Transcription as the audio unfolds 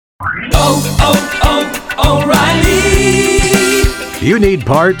O'Reilly! You need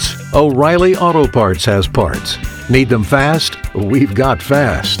parts? O'Reilly Auto Parts has parts. Need them fast? We've got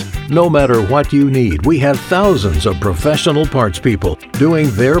fast. No matter what you need, we have thousands of professional parts people doing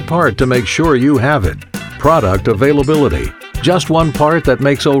their part to make sure you have it. Product availability. Just one part that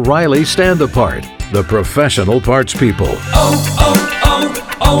makes O'Reilly stand apart. The professional parts people.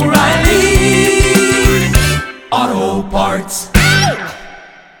 O'Reilly Auto Parts.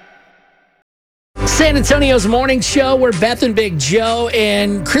 San Antonio's morning show. We're Beth and Big Joe.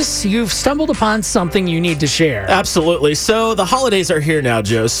 And Chris, you've stumbled upon something you need to share. Absolutely. So the holidays are here now,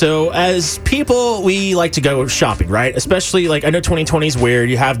 Joe. So as people, we like to go shopping, right? Especially, like, I know 2020 is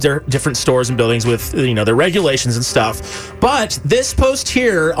weird. You have different stores and buildings with, their regulations and stuff. But this post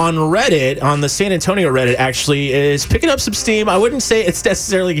here on Reddit, on the San Antonio Reddit, actually is picking up some steam. I wouldn't say it's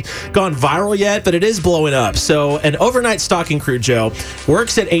necessarily gone viral yet, but it is blowing up. So an overnight stocking crew, Joe,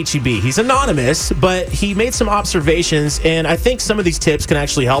 works at H-E-B. He's anonymous, but he made some observations, and I think some of these tips can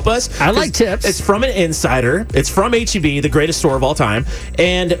actually help us. I like tips. It's from an insider. It's from H-E-B, the greatest store of all time,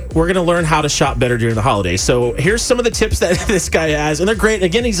 and we're going to learn how to shop better during the holidays. So here's some of the tips that this guy has, and they're great.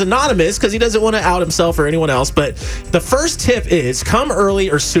 Again, he's anonymous because he doesn't want to out himself or anyone else, but the first tip is come early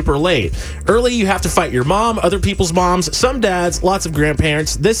or super late. Early, you have to fight your mom, other people's moms, some dads, lots of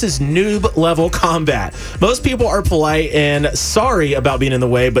grandparents. This is noob-level combat. Most people are polite and sorry about being in the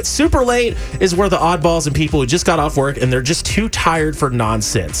way, but super late is where the oddballs and people who just got off work and they're just too tired for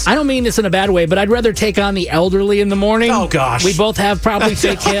nonsense. I don't mean this in a bad way, but I'd rather take on the elderly in the morning. Oh, gosh. We both have probably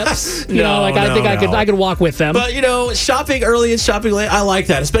thick hips. I could walk with them. But, shopping early and shopping late, I like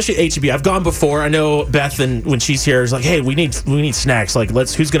that, especially at H-E-B. I've gone before. I know Beth, and when she's here, is like, hey, we need snacks. Like,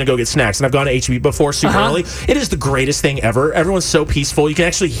 who's going to go get snacks? And I've gone to H-E-B before super early. It is the greatest thing ever. Everyone's so peaceful. You can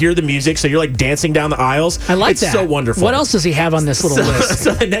actually hear the music, so you're like dancing down the aisles. I like that. It's so wonderful. What else does he have on this little list?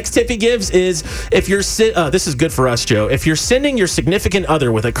 So the next tip he gives is, if you're this is good for us, Joe. If you're sending your significant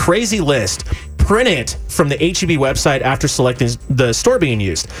other with a crazy list, print it from the H-E-B website after selecting the store being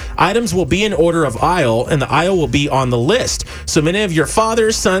used. Items will be in order of aisle, and the aisle will be on the list. So many of your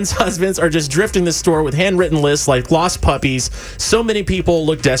fathers, sons, husbands are just drifting the store with handwritten lists like lost puppies. So many people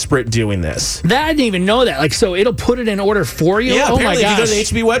look desperate doing this. I didn't even know that. Like, so it'll put it in order for you? Yeah, oh apparently my gosh. if you go to the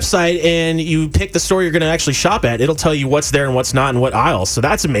H-E-B website and you pick the store you're going to actually shop at, it'll tell you what's there and what's not and what aisles. So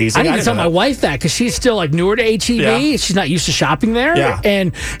that's amazing. I need to tell my wife that because she's still like newer to H-E-B. Yeah. She's not used to shopping there. Yeah.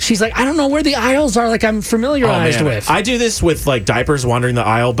 And she's like, I don't know where the aisles are. Like, I'm familiarized with. I do this with like diapers wandering the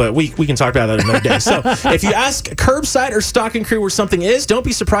aisle, but we can talk about that another day. So if you ask curbside or stocking crew where something is, don't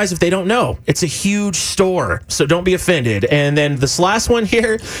be surprised if they don't know. It's a huge store, so don't be offended. And then this last one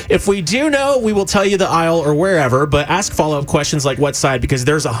here, if we do know, we will tell you the aisle or wherever, but ask follow-up questions like what side, because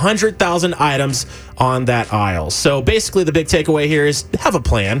there's 100,000 items on that aisle. So basically the big takeaway here is have a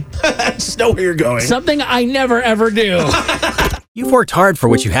plan. Just know where you're going. Something I never ever do. You've worked hard for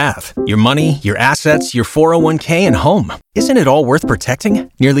what you have. Your money, your assets, your 401k, and home. Isn't it all worth protecting?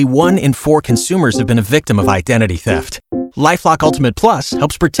 Nearly 1 in 4 consumers have been a victim of identity theft. LifeLock Ultimate Plus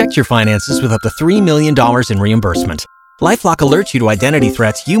helps protect your finances with up to $3 million in reimbursement. LifeLock alerts you to identity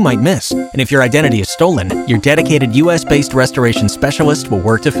threats you might miss. And if your identity is stolen, your dedicated U.S.-based restoration specialist will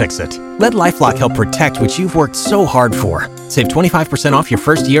work to fix it. Let LifeLock help protect what you've worked so hard for. Save 25% off your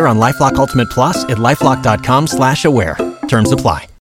first year on LifeLock Ultimate Plus at LifeLock.com/aware. Terms apply.